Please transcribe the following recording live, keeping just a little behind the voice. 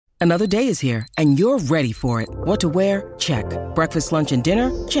Another day is here, and you're ready for it. What to wear? Check. Breakfast, lunch, and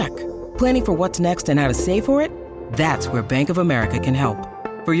dinner? Check. Planning for what's next and how to save for it? That's where Bank of America can help.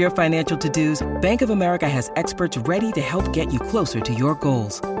 For your financial to-dos, Bank of America has experts ready to help get you closer to your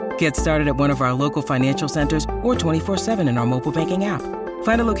goals. Get started at one of our local financial centers or 24/7 in our mobile banking app.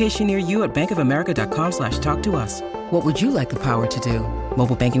 Find a location near you at bankofamerica.com/talktous. What would you like the power to do?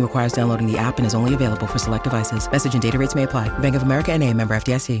 Mobile banking requires downloading the app and is only available for select devices. Message and data rates may apply. Bank of America N.A., member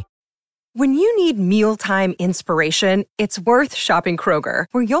FDIC. When you need mealtime inspiration, it's worth shopping Kroger,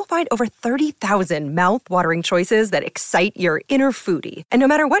 where you'll find over 30,000 mouth-watering choices that excite your inner foodie. And no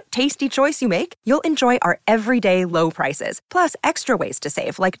matter what tasty choice you make, you'll enjoy our everyday low prices, plus extra ways to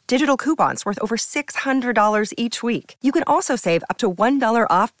save, like digital coupons worth over $600 each week. You can also save up to $1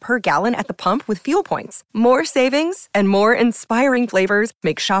 off per gallon at the pump with fuel points. More savings and more inspiring flavors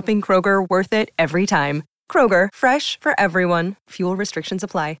make shopping Kroger worth it every time. Kroger, fresh for everyone. Fuel restrictions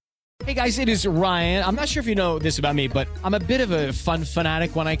apply. Hey guys, it is Ryan. I'm not sure if you know this about me, but I'm a bit of a fun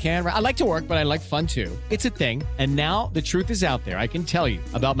fanatic when I can. I like to work, but I like fun too. It's a thing. And now the truth is out there. I can tell you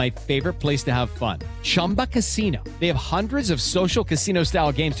about my favorite place to have fun. Chumba Casino. They have hundreds of social casino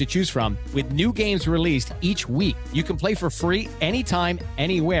style games to choose from with new games released each week. You can play for free anytime,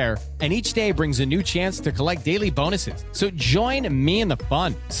 anywhere. And each day brings a new chance to collect daily bonuses. So join me in the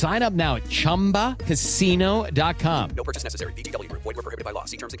fun. Sign up now at ChumbaCasino.com. No purchase necessary. VGW Group. Void where prohibited by law.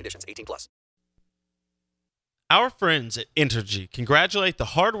 See terms and conditions. 18+. Our friends at Entergy congratulate the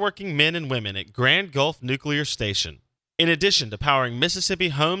hardworking men and women at Grand Gulf Nuclear Station. In addition to powering Mississippi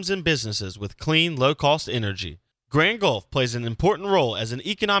homes and businesses with clean, low-cost energy, Grand Gulf plays an important role as an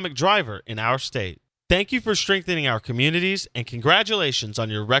economic driver in our state. Thank you for strengthening our communities, and congratulations on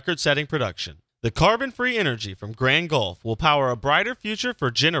your record-setting production. The carbon-free energy from Grand Gulf will power a brighter future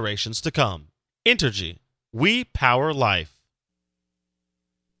for generations to come. Entergy. We power life.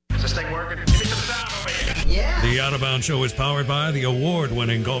 Is this thing working? Give me some sound over here. Yeah. The Out of Bounds Show is powered by the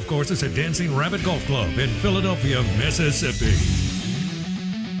award-winning golf courses at Dancing Rabbit Golf Club in Philadelphia, Mississippi.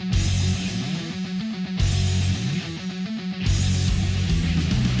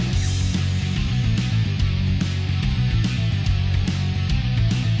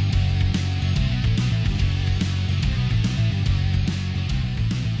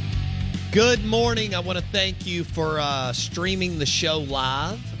 Good morning. I want to thank you for streaming the show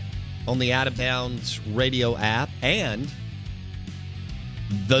live on the Out of Bounds radio app and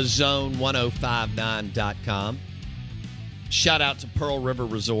thezone1059.com. Shout out to Pearl River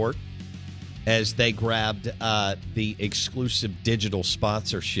Resort as they grabbed the exclusive digital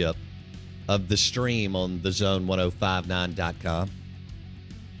sponsorship of the stream on thezone1059.com.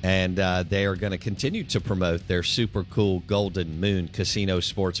 And they are going to continue to promote their super cool Golden Moon Casino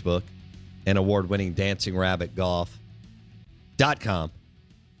Sportsbook and award-winning Dancing Rabbit Golf.com.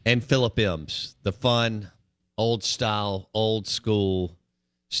 And Philip M's, the fun, old-style, old-school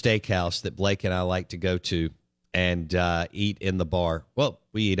steakhouse that Blake and I like to go to and eat in the bar. Well,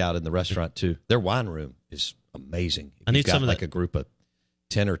 we eat out in the restaurant, too. Their wine room is amazing. I need some of like that. a group of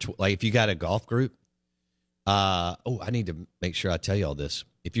 10 or 12. Like, if you got a golf group, I need to make sure I tell you all this.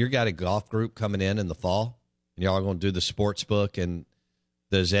 If you got a golf group coming in the fall, and y'all are going to do the sports book and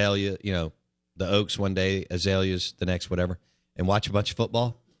the Azalea, the Oaks one day, Azaleas the next, whatever, and watch a bunch of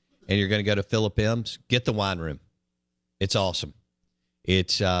football, and you're going to go to Philip M's, get the wine room. It's awesome.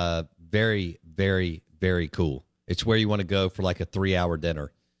 It's very, very, very cool. It's where you want to go for like a 3-hour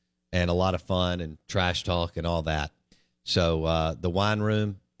dinner and a lot of fun and trash talk and all that. So the wine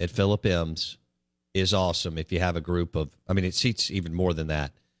room at Philip M's is awesome if you have a group of, it seats even more than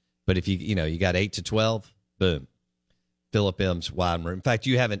that. But if you got 8 to 12, boom. Philip M's wine room. In fact,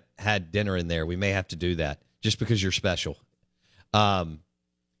 you haven't had dinner in there. We may have to do that just because you're special. All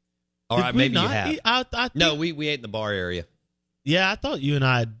right, maybe you have. No, we ate in the bar area. Yeah, I thought you and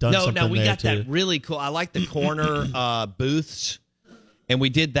I had done something there, we got too. that really cool. I like the corner booths, and we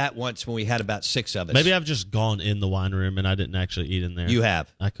did that once when we had about 6 of us. Maybe I've just gone in the wine room and I didn't actually eat in there. You have.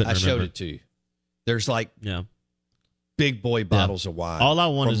 I couldn't remember. Showed it to you. There's big boy bottles of wine. All I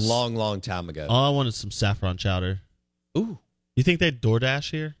want from is long, long time ago. All I want is some saffron chowder. Ooh. You think they'd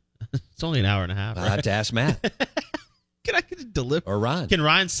DoorDash here? It's only an hour and a half, right? I have to ask Matt. Can I get it delivered? Or Ryan. Can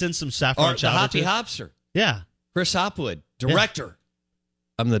Ryan send some saffron or chowder? Or the Hoppy to Hopster. Yeah. Chris Hopwood, director. Yeah.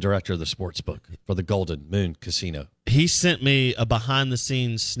 I'm the director of the sports book for the Golden Moon Casino. He sent me a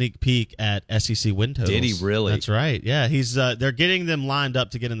behind-the-scenes sneak peek at SEC win totals. Did he really? That's right. Yeah, he's. They're getting them lined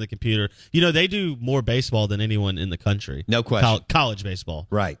up to get in the computer. They do more baseball than anyone in the country. No question. College baseball.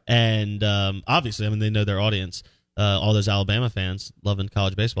 Right. And obviously, they know their audience. All those Alabama fans loving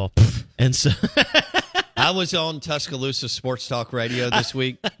college baseball. And so... I was on Tuscaloosa Sports Talk Radio this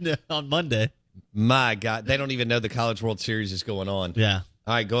week. On Monday. My God, they don't even know the College World Series is going on. Yeah.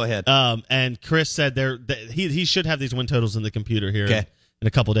 All right, go ahead. And Chris said he should have these win totals in the computer here Okay. in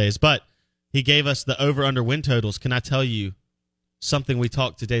a couple days. But he gave us the over-under win totals. Can I tell you something we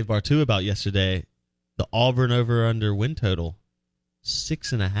talked to Dave Bartu about yesterday? The Auburn over-under win total,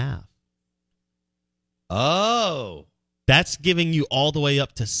 6.5. Oh. That's giving you all the way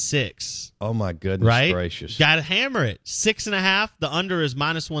up to 6. Oh, my goodness Right? gracious. Got to hammer it. 6.5. The under is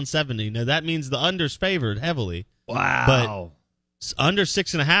minus 170. Now, that means the under's favored heavily. Wow. But under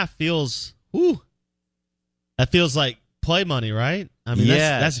 6.5 feels, whoo. That feels like play money, right? I mean,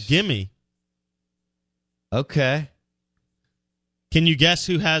 Yes. that's gimme. Okay. Can you guess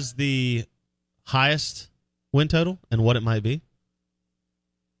who has the highest win total and what it might be?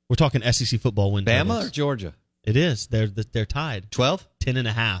 We're talking SEC football win Bama totals. or Georgia? It is. They're tied. 12?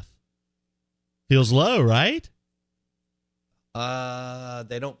 10.5. Feels low, right?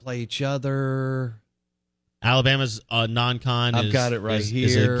 They don't play each other. Alabama's non-con. I've got it right here.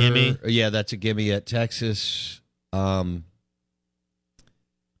 Is a gimme. Yeah, that's a gimme at Texas. Does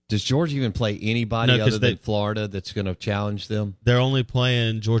Georgia even play anybody No, 'cause other than Florida that's going to challenge them? They're only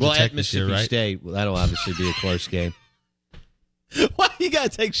playing Georgia Well, Tech at this year, Mississippi right? State, well, that'll obviously be a close game. Why you gotta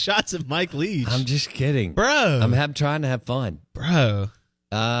take shots at Mike Leach? I'm just kidding. Bro. I'm trying to have fun. Bro.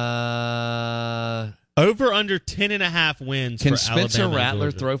 Can Over under 10.5 wins for Spencer Alabama and Rattler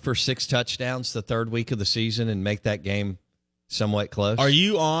Georgia. throw for 6 touchdowns the third week of the season and make that game somewhat close? Are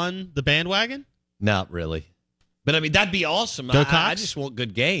you on the bandwagon? Not really. But, I mean, that'd be awesome. Go I Cox? just want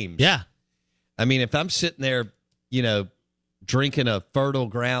good games. Yeah. I mean, if I'm sitting there, drinking a Fertile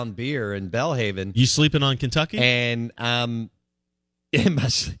Ground beer in Belhaven, You sleeping on Kentucky? and I'm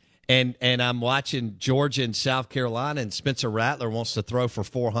I'm watching Georgia and South Carolina, and Spencer Rattler wants to throw for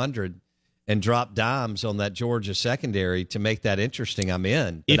 400 and drop dimes on that Georgia secondary to make that interesting, I'm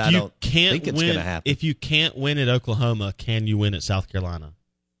in. But if I you don't can't think it's win, going to happen. if you can't win at Oklahoma, can you win at South Carolina?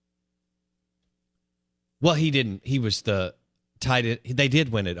 Well, he didn't. He was the tight end. They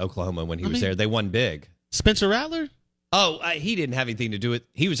did win at Oklahoma when he was there. They won big. Spencer Rattler? Oh, he didn't have anything to do with.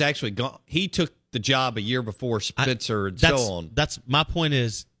 He was actually gone. He took the job a year before Spencer and so on. That's my point.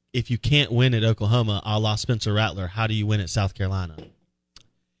 Is if you can't win at Oklahoma, a la Spencer Rattler, how do you win at South Carolina?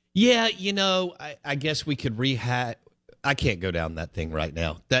 Yeah, I guess we could rehash. I can't go down that thing right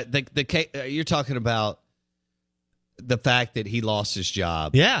now. You're talking about the fact that he lost his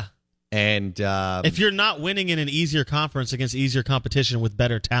job. Yeah. And if you're not winning in an easier conference against easier competition with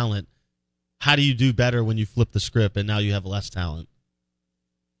better talent, how do you do better when you flip the script and now you have less talent?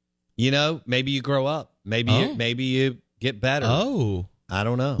 Maybe you grow up. Maybe you get better. Oh. I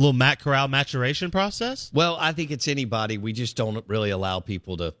don't know. A little Matt Corral maturation process? Well, I think it's anybody. We just don't really allow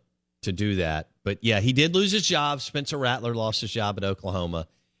people to do that. But, yeah, he did lose his job. Spencer Rattler lost his job at Oklahoma.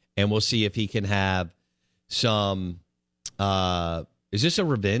 And we'll see if he can have some is this a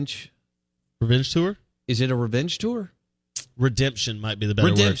revenge? Revenge tour? Is it a revenge tour? Redemption might be the better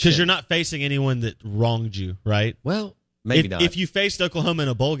word. Because you're not facing anyone that wronged you, right? Well, maybe not. If you faced Oklahoma in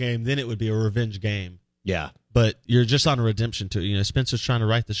a bowl game, then it would be a revenge game. Yeah. But you're just on a redemption tour. Spencer's trying to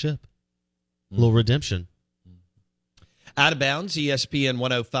right the ship. A little redemption. Out of Bounds, ESPN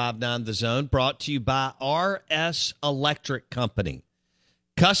 105.9 The Zone, brought to you by RS Electric Company.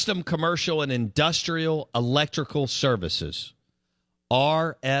 Custom commercial and industrial electrical services.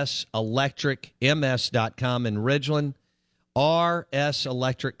 RSElectricMS.com in Ridgeland. RS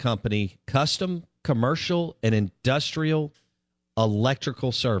Electric Company, custom commercial and industrial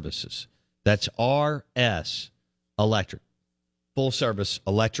electrical services. That's RS Electric. Full service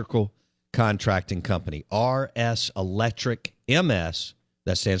electrical contracting company. RS Electric MS.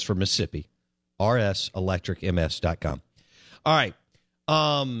 That stands for Mississippi. RSElectricMS.com. All right.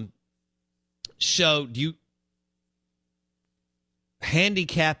 So do you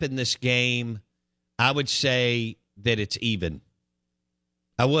handicap in this game? I would say that it's even.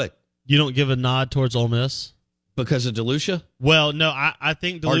 I would. You don't give a nod towards Ole Miss? Because of DeLucia? Well, no, I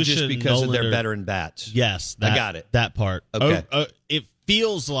think DeLucia or just because of their veteran bats? Yes. I got it. That part. Okay. It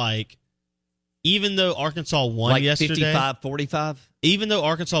feels like, even though Arkansas won yesterday. 55-45? Even though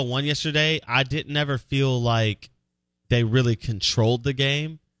Arkansas won yesterday, I didn't ever feel like they really controlled the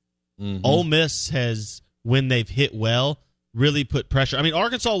game. Mm-hmm. Ole Miss has, when they've hit well, really put pressure. I mean,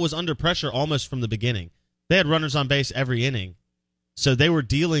 Arkansas was under pressure almost from the beginning. They had runners on base every inning. So they were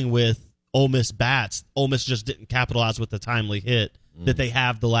dealing with Ole Miss bats. Ole Miss just didn't capitalize with the timely hit that they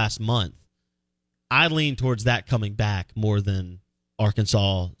have the last month. I lean towards that coming back more than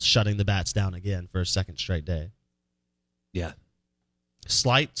Arkansas shutting the bats down again for a second straight day. Yeah.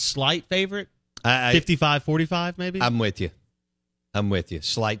 Slight favorite? 55-45 maybe? I'm with you.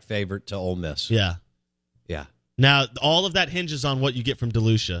 Slight favorite to Ole Miss. Yeah. Yeah. Now, all of that hinges on what you get from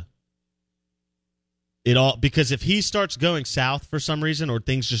DeLucia. Because if he starts going south for some reason, or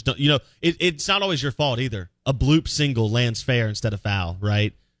things just don't, it's not always your fault either. A bloop single lands fair instead of foul,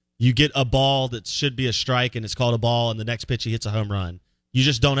 right? You get a ball that should be a strike and it's called a ball, and the next pitch he hits a home run. You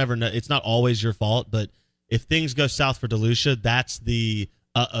just don't ever know. It's not always your fault, but if things go south for DeLucia, that's the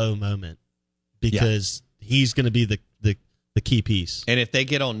moment, because he's going to be the key piece. And if they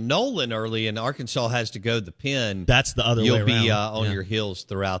get on Nolan early and Arkansas has to go the pin, that's the other way around. You'll be on your heels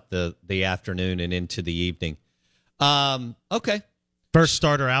throughout the afternoon and into the evening. Okay. First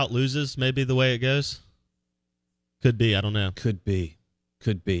starter out loses, maybe the way it goes. Could be. I don't know. Could be.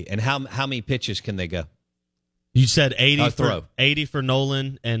 And how many pitches can they go? You said 80 for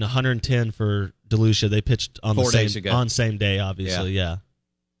Nolan and 110 for DeLucia. They pitched on 4 days ago. On same day, obviously. Yeah.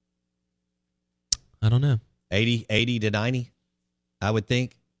 I don't know. 80 to 90, I would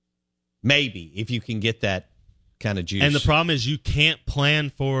think. Maybe, if you can get that kind of juice. And the problem is you can't plan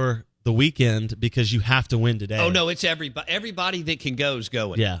for the weekend because you have to win today. Oh, no, it's everybody that can go is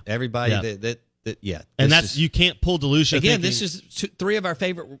going. Yeah. Everybody that. And you can't pull DeLucia. Again, this is three of our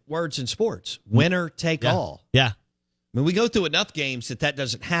favorite words in sports. Winner take all. Yeah. I mean, we go through enough games that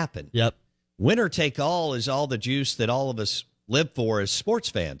doesn't happen. Yep. Winner take all is all the juice that all of us live for as sports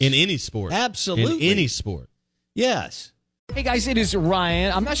fans. In any sport. Absolutely. In any sport. Yes. Hey guys, it is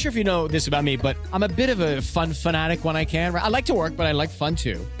Ryan. I'm not sure if you know this about me, but I'm a bit of a fun fanatic when I can. I like to work, but I like fun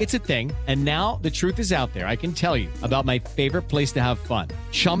too. It's a thing. And now the truth is out there. I can tell you about my favorite place to have fun.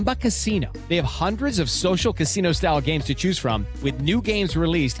 Chumba Casino. They have hundreds of social casino style games to choose from, with new games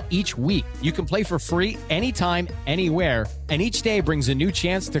released each week. You can play for free anytime, anywhere. And each day brings a new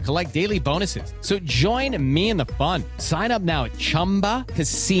chance to collect daily bonuses. So join me in the fun. Sign up now at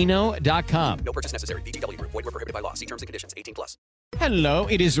ChumbaCasino.com. No purchase necessary. VGW Group. Void where prohibited by law. See terms and conditions. 18+. Hello,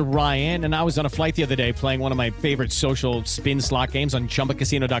 it is Ryan, and I was on a flight the other day playing one of my favorite social spin slot games on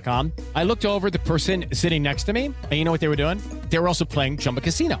ChumbaCasino.com. I looked over at the person sitting next to me, and you know what they were doing? They were also playing Chumba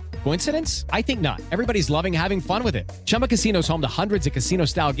Casino. Coincidence? I think not. Everybody's loving having fun with it. Chumba Casino is home to hundreds of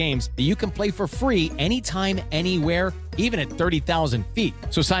casino-style games that you can play for free anytime, anywhere, even at 30,000 feet.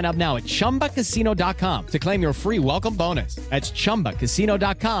 So sign up now at ChumbaCasino.com to claim your free welcome bonus. That's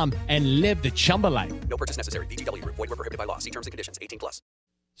ChumbaCasino.com and live the Chumba life. No purchase necessary. VGW Group. Void where prohibited by law. See terms and conditions. 18+.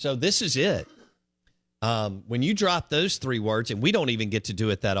 So this is it. When you drop those three words, and we don't even get to do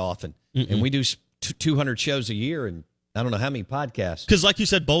it that often, and we do 200 shows a year, and I don't know how many podcasts. Because like you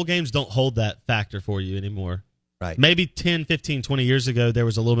said, bowl games don't hold that factor for you anymore. Right. Maybe 10, 15, 20 years ago, there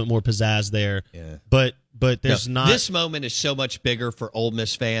was a little bit more pizzazz there. Yeah. But there's not. This moment is so much bigger for Ole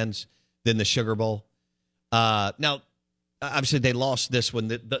Miss fans than the Sugar Bowl. Now, obviously, they lost this one.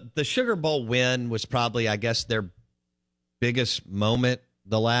 The Sugar Bowl win was probably, I guess, their biggest moment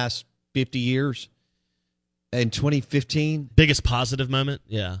the last 50 years. In 2015. Biggest positive moment?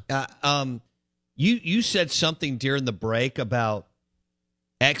 Yeah. You said something during the break about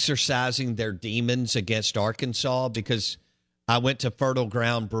exercising their demons against Arkansas, because I went to Fertile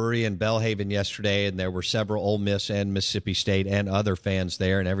Ground Brewery in Belhaven yesterday, and there were several Ole Miss and Mississippi State and other fans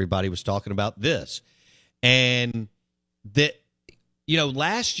there, and everybody was talking about this. And that,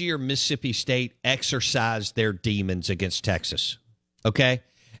 last year Mississippi State exercised their demons against Texas, okay?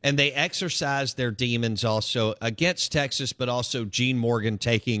 And they exercised their demons also against Texas, but also Gene Morgan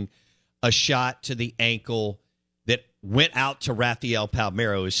taking a shot to the ankle that went out to Rafael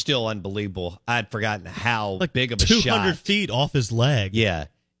Palmeiro is still unbelievable. I'd forgotten how big of a 200 shot. 200 feet off his leg. Yeah,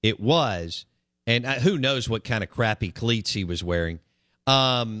 it was. And who knows what kind of crappy cleats he was wearing.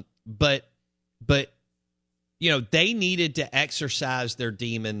 But they needed to exercise their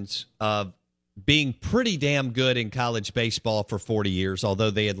demons of being pretty damn good in college baseball for 40 years, although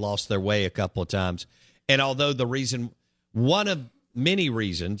they had lost their way a couple of times. And although one of many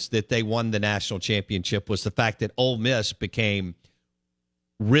reasons that they won the national championship was the fact that Ole Miss became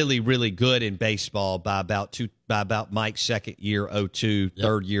really, really good in baseball by about Mike's second year, 2002,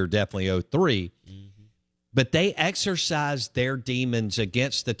 third year, definitely 2003. But they exercised their demons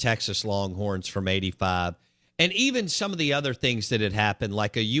against the Texas Longhorns from 85. And even some of the other things that had happened,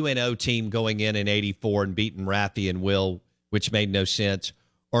 like a UNO team going in 84 and beating Raffy and Will, which made no sense,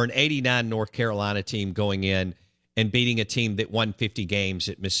 or an 89 North Carolina team going in and beating a team that won 50 games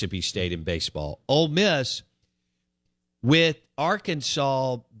at Mississippi State in baseball. Ole Miss, with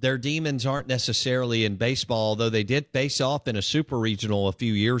Arkansas, their demons aren't necessarily in baseball, although they did face off in a super regional a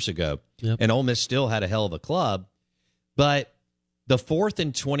few years ago. Yep. And Ole Miss still had a hell of a club. But the 4th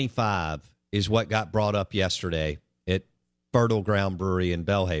and 25 is what got brought up yesterday at Fertile Ground Brewery in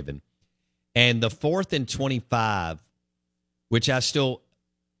Belhaven. And the 4th and 25, which I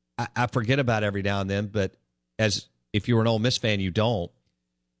forget about every now and then, but as if you were an Ole Miss fan, you don't.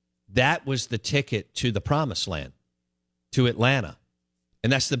 That was the ticket to the promised land, to Atlanta.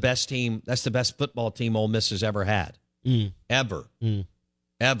 And that's the best team. That's the best football team Ole Miss has ever had. Ever.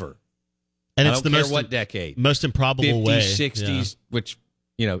 Ever. And I it's don't the care what decade. most improbable 50s, way. 60s, which,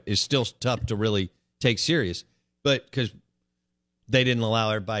 is still tough to really take serious. But because they didn't allow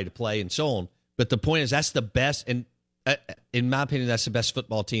everybody to play and so on. But the point is, that's the best, and in my opinion, that's the best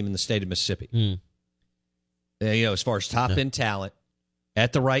football team in the state of Mississippi. As far as top-end talent,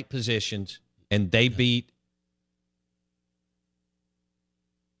 at the right positions, and they beat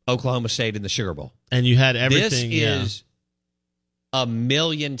Oklahoma State in the Sugar Bowl. And you had everything. This is a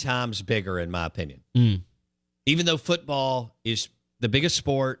million times bigger, in my opinion. Even though football is the biggest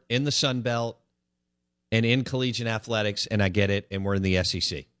sport in the Sun Belt and in collegiate athletics, and I get it, and we're in the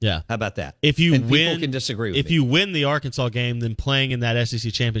SEC. Yeah. How about that? If you and win, people can disagree with if me. you win the Arkansas game, then playing in that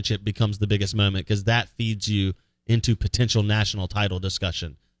SEC championship becomes the biggest moment because that feeds you into potential national title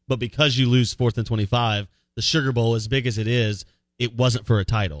discussion. But because you lose 4th and 25, the Sugar Bowl, as big as it wasn't for a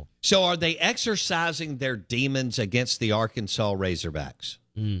title. So are they exercising their demons against the Arkansas Razorbacks?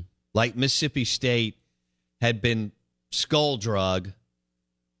 Like Mississippi State had been skull drug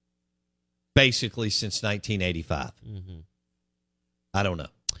basically since 1985. I don't know.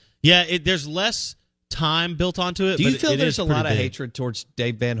 Yeah, there's less time built onto it. Do you but feel it there's is a pretty lot of big. hatred towards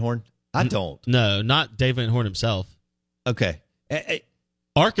Dave Van Horn? I don't. No, not Dave Van Horn himself. Okay.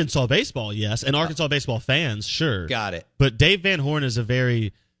 Arkansas baseball, yes, and Arkansas baseball fans, sure. Got it. But Dave Van Horn is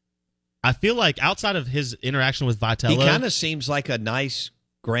I feel like outside of his interaction with Vitello, He kind of seems like a nice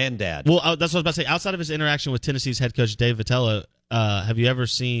granddad. Well, that's what I was about to say. Outside of his interaction with Tennessee's head coach Dave Vitello, have you ever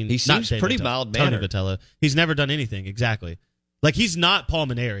seen? He seems pretty mild-mannered. Tony Vitello. He's never done anything exactly. Like he's not Paul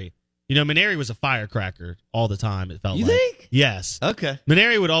Maneri. Maneri was a firecracker all the time. It felt You like. think? Yes. Okay.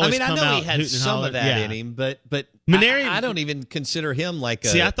 Maneri would always I come know out he had hooting and some hollering. of that in him, but Maneri, I don't even consider him like a...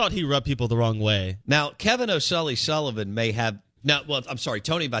 See, I thought he rubbed people the wrong way. Now, Kevin O'Sully-Sullivan may have...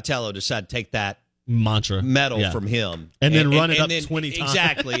 Tony Vitello decided to take that mantra medal from him. And then run it up 20 times.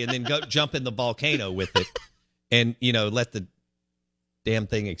 Exactly, and then go jump in the volcano with it and, let the damn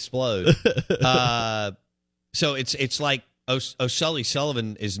thing explode. So it's like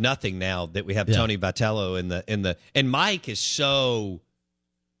O'Sully-Sullivan is nothing now that we have Tony Vitello in the and Mike is so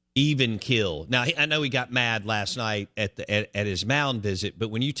even kill. Now I know he got mad last night at his mound visit, but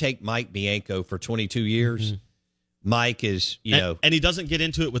when you take Mike Bianco for 22 years, Mike is and he doesn't get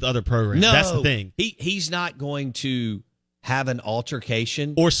into it with other programs. No, that's the thing. He's not going to have an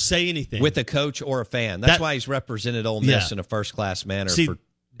altercation or say anything with a coach or a fan. That's why he's represented Ole Miss in a first class manner. See,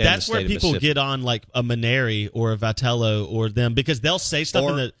 that's where people get on like a Maneri or a Vitello or them because they'll say stuff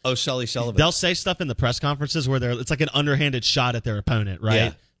or O'Sully-Sullivan. They'll say stuff in the press conferences where it's like an underhanded shot at their opponent, right?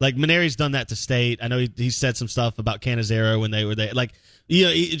 Yeah. Like Maneri's done that to State. I know he said some stuff about Canizero when they were there. Like,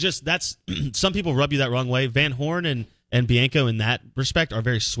 that's some people rub you that wrong way. Van Horn and Bianco in that respect are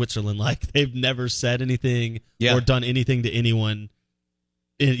very Switzerland-like. They've never said anything or done anything to anyone.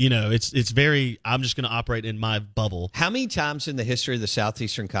 It's very, I'm just going to operate in my bubble. How many times in the history of the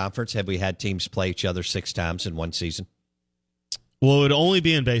Southeastern Conference have we had teams play each other 6 times in one season? Well, it would only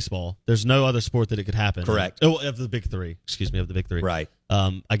be in baseball. There's no other sport that it could happen. Correct. Of the big three. Excuse me, of the big three. Right.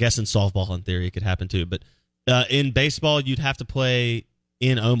 I guess in softball, in theory, it could happen too. But in baseball, you'd have to play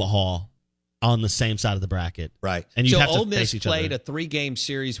in Omaha on the same side of the bracket. Right. And you have to Ole Miss face each played other. a 3-game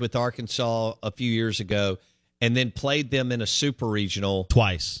series with Arkansas a few years ago and then played them in a super regional.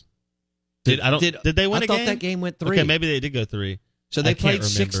 Twice. Did they win a game? I thought that game went 3. Okay, maybe they did go 3. So they played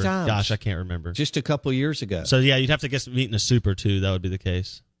 6 times. Gosh, I can't remember. Just a couple years ago. So, yeah, you'd have to meet in a super, too. That would be the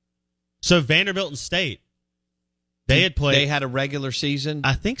case. So, Vanderbilt and State, they had a regular season?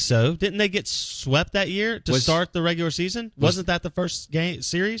 I think so. Didn't they get swept that year to start the regular season? Wasn't that the first game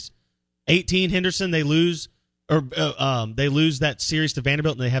series? 18 Henderson, they lose that series to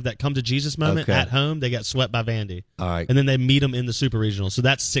Vanderbilt, and they have that come to Jesus moment at home. They got swept by Vandy. All right. And then they meet them in the super regional. So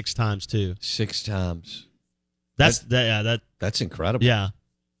that's 6 times, too. 6 times. That's incredible. Yeah.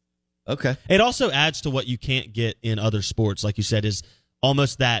 Okay. It also adds to what you can't get in other sports, like you said, is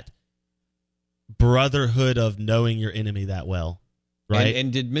almost that brotherhood of knowing your enemy that well, right?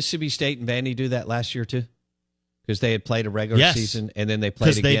 And did Mississippi State and Vandy do that last year too? Because they had played a regular season and then they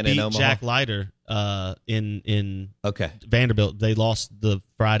played again in Omaha. Because they beat Jack Leiter in okay. Vanderbilt. They lost the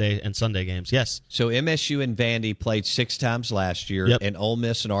Friday and Sunday games. Yes. So MSU and Vandy played 6 times last year, and Ole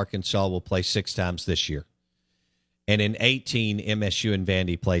Miss and Arkansas will play 6 times this year. And in 18, MSU and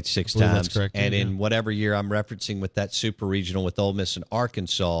Vandy played 6 times. That's correct. And in whatever year I'm referencing with that super regional with Ole Miss and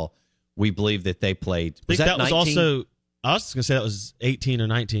Arkansas, we believe that they played. I think that was also, I was going to say that was 18 or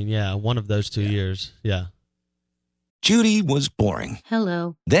 19. Yeah, one of those 2 years. Yeah. Judy was boring.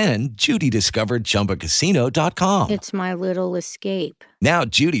 Hello. Then Judy discovered ChumbaCasino.com. It's my little escape. Now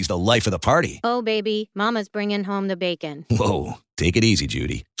Judy's the life of the party. Oh, baby, mama's bringing home the bacon. Whoa, take it easy,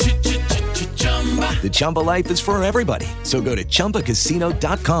 Judy. The Chumba life is for everybody. So go to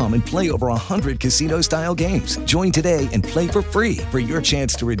ChumbaCasino.com and play over 100 casino-style games. Join today and play for free for your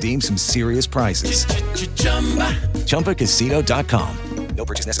chance to redeem some serious prizes. ChumbaCasino.com. No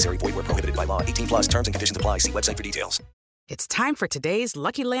purchase necessary. Void where prohibited by law. 18 plus terms and conditions apply. See website for details. It's time for today's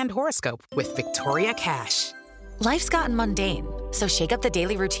Lucky Land horoscope with Victoria Cash. Life's gotten mundane, so shake up the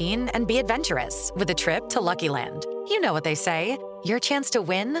daily routine and be adventurous with a trip to Lucky Land. You know what they say. Your chance to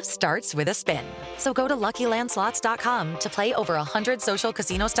win starts with a spin. So go to LuckyLandSlots.com to play over 100 social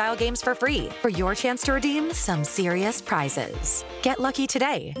casino-style games for free for your chance to redeem some serious prizes. Get lucky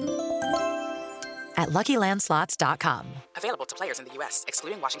today at LuckyLandSlots.com. Available to players in the U.S.,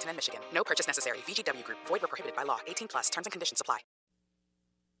 excluding Washington and Michigan. No purchase necessary. VGW Group. Void where prohibited by law. 18 plus. Terms and conditions apply.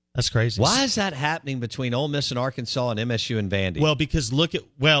 That's crazy. Why is that happening between Ole Miss and Arkansas and MSU and Vandy? Well, because look at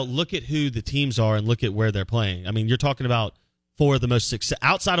who the teams are and look at where they're playing. I mean, you're talking about four of the most success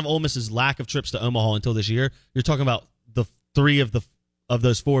outside of Ole Miss's lack of trips to Omaha until this year. You're talking about the three of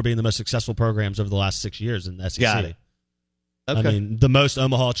those four being the most successful programs over the last 6 years in the SEC. Got it. Okay. I mean, the most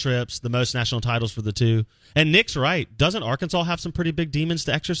Omaha trips, the most national titles for the two. And Nick's right. Doesn't Arkansas have some pretty big demons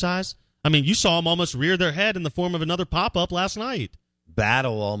to exercise? I mean, you saw them almost rear their head in the form of another pop-up last night.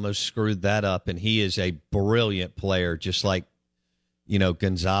 Battle almost screwed that up, and he is a brilliant player, just like,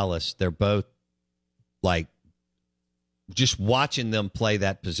 Gonzalez. They're both, just watching them play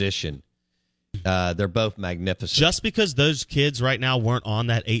that position, they're both magnificent. Just because those kids right now weren't on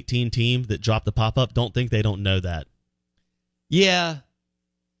that 18 team that dropped the pop-up, don't think they don't know that. Yeah.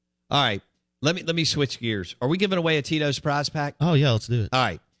 All right. Let me switch gears. Are we giving away a Tito's prize pack? Oh, yeah, let's do it. All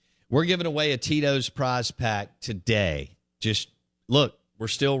right. We're giving away a Tito's prize pack today. Just look, we're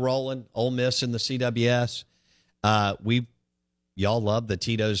still rolling. Ole Miss in the CWS. Y'all love the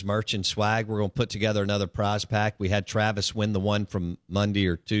Tito's merch and swag. We're going to put together another prize pack. We had Travis win the one from Monday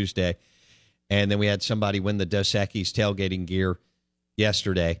or Tuesday, and then we had somebody win the Dos Equis tailgating gear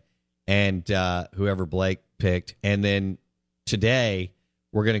yesterday, and whoever Blake picked. And then today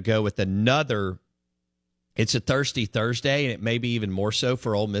we're going to go with another. It's a Thirsty Thursday, and it may be even more so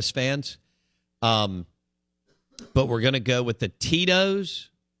for Ole Miss fans. But we're going to go with the Tito's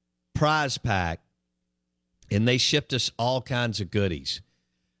prize pack, and they shipped us all kinds of goodies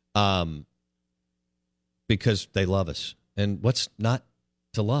because they love us. And what's not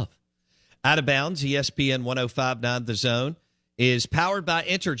to love? Out of Bounds, ESPN 105.9 The Zone, is powered by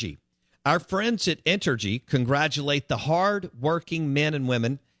Entergy. Our friends at Entergy congratulate the hard-working men and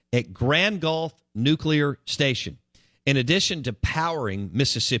women at Grand Gulf Nuclear Station. In addition to powering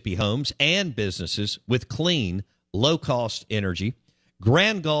Mississippi homes and businesses with clean, low-cost energy,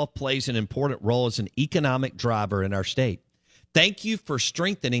 Grand Gulf plays an important role as an economic driver in our state. Thank you for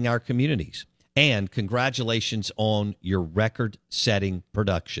strengthening our communities, and congratulations on your record-setting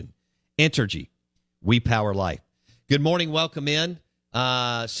production. Entergy, we power life. Good morning. Welcome in.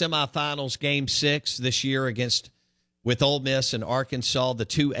 Semifinals Game 6 this year with Ole Miss and Arkansas. The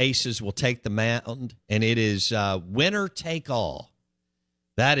two aces will take the mound, and it is winner take all.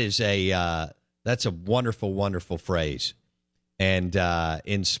 That's a wonderful, wonderful phrase. And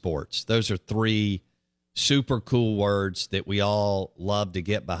in sports, those are three super cool words that we all love to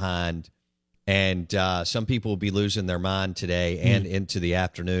get behind. And some people will be losing their mind today and into the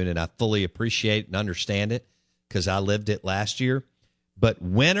afternoon, and I fully appreciate and understand it because I lived it last year. But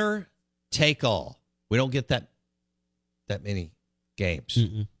winner take all. We don't get that many games.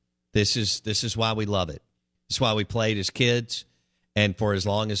 Mm-mm. This is why we love it. This is why we played as kids and for as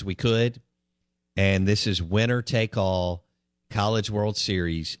long as we could. And this is winner take all, College World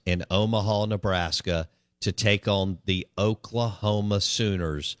Series in Omaha, Nebraska, to take on the Oklahoma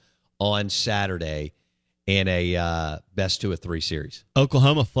Sooners on Saturday in a best 2 of 3 series.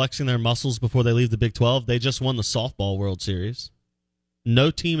 Oklahoma flexing their muscles before they leave the Big 12. They just won the softball World Series.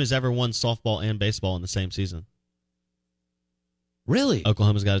 No team has ever won softball and baseball in the same season. Really?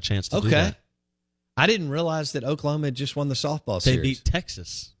 Oklahoma's got a chance to do that. I didn't realize that Oklahoma had just won the softball series. They beat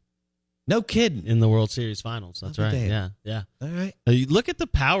Texas. No kidding. In the World Series finals. That's right. Damn. Yeah. All right. You look at the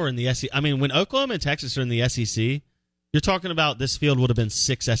power in the SEC. I mean, when Oklahoma and Texas are in the SEC, you're talking about this field would have been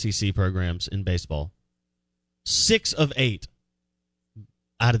 6 SEC programs in baseball. 6 of 8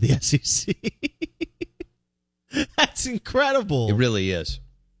 out of the SEC. That's incredible. It really is.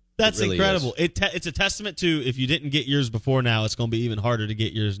 That's really incredible. It's a testament to if you didn't get yours before now, it's going to be even harder to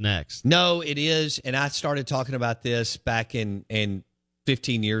get yours next. No, it is. And I started talking about this back in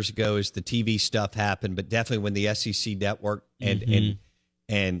 15 years ago as the TV stuff happened, but definitely when the SEC network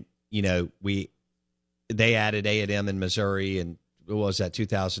and you know, they added A&M in Missouri, and what was that,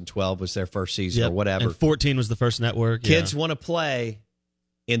 2012 was their first season or whatever. And 14 was the first network. Kids want to play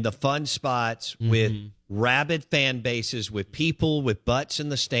in the fun spots with rabid fan bases, with people with butts in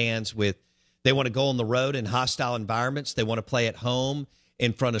the stands, they want to go on the road in hostile environments. They want to play at home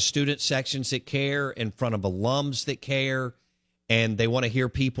in front of student sections that care, in front of alums that care, and they want to hear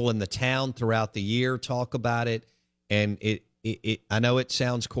people in the town throughout the year talk about it. And it I know it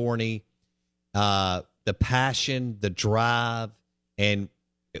sounds corny, the passion, the drive, and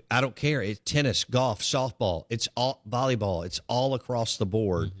I don't care. It's tennis, golf, softball. It's all volleyball. It's all across the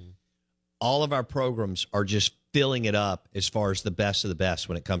board. All of our programs are just filling it up as far as the best of the best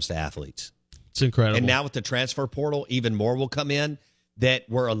when it comes to athletes. It's incredible. And now with the transfer portal, even more will come in that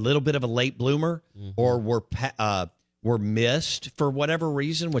were a little bit of a late bloomer or were missed for whatever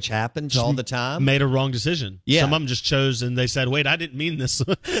reason, which happens all the time. Made a wrong decision. Yeah. Some of them just chose and they said, wait, I didn't mean this.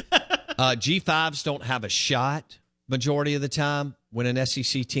 G5s don't have a shot majority of the time when an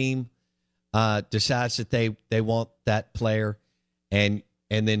SEC team decides that they want that player. And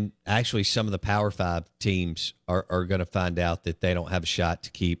then actually some of the Power 5 teams are going to find out that they don't have a shot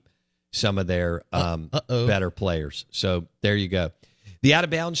to keep some of their better players. So there you go. The Out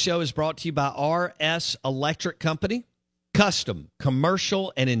of Bounds Show is brought to you by RS Electric Company, custom,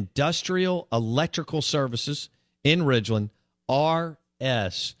 commercial, and industrial electrical services in Ridgeland.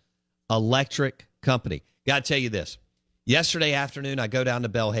 RS Electric Company. Got to tell you this. Yesterday afternoon, I go down to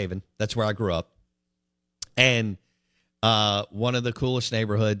Belhaven. That's where I grew up. And one of the coolest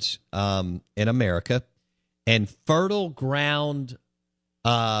neighborhoods in America. And Fertile Ground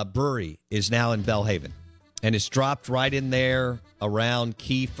Brewery is now in Belhaven. And it's dropped right in there around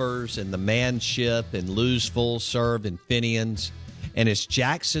Kiefer's and the Manship and Lou's Full Serve and Finian's. And it's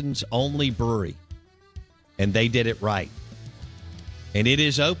Jackson's only brewery. And they did it right. And it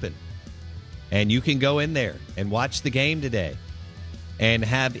is open. And you can go in there and watch the game today and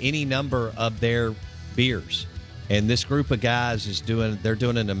have any number of their beers. And this group of guys they're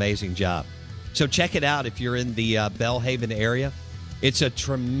doing an amazing job. So check it out if you're in the Belhaven area. It's a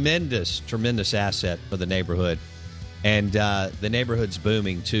tremendous, tremendous asset for the neighborhood. And the neighborhood's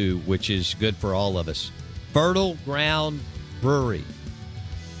booming, too, which is good for all of us. Fertile Ground Brewery.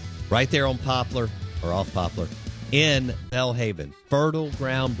 Right there on Poplar, or off Poplar, in Belhaven. Fertile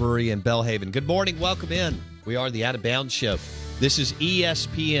Ground Brewery in Belhaven. Good morning. Welcome in. We are the Out of Bounds Show. This is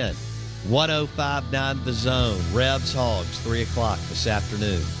ESPN 105.9 The Zone. Rebs Hogs, 3 o'clock this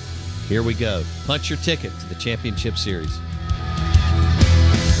afternoon. Here we go. Punch your ticket to the Championship Series.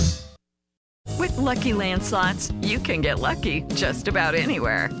 With Lucky Land Slots, you can get lucky just about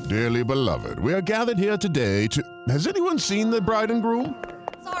anywhere. Dearly beloved, we are gathered here today to... Has anyone seen the bride and groom?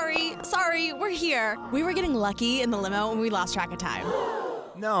 Sorry, we're here. We were getting lucky in the limo and we lost track of time.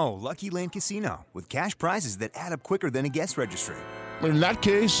 No, Lucky Land Casino, with cash prizes that add up quicker than a guest registry. In that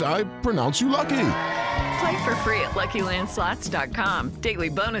case, I pronounce you lucky. Play for free at LuckyLandSlots.com. Daily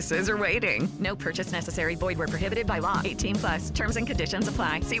bonuses are waiting. No purchase necessary. Void where prohibited by law. 18+. Terms and conditions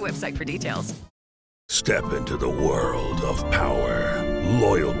apply. See website for details. Step into the world of power,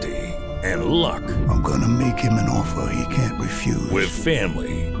 loyalty, and luck. I'm gonna make him an offer he can't refuse. With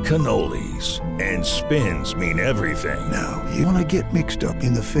family, cannolis, and spins mean everything. Now, you wanna get mixed up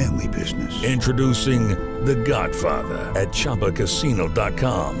in the family business. Introducing The Godfather at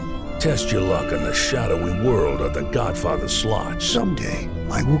ChumbaCasino.com. Test your luck in the shadowy world of The Godfather slot. Someday,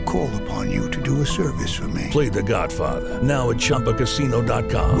 I will call upon you to do a service for me. Play The Godfather, now at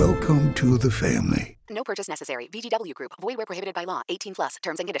ChumbaCasino.com. Welcome to the family. No purchase necessary. VGW Group. Void where prohibited by law. 18+.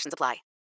 Terms and conditions apply.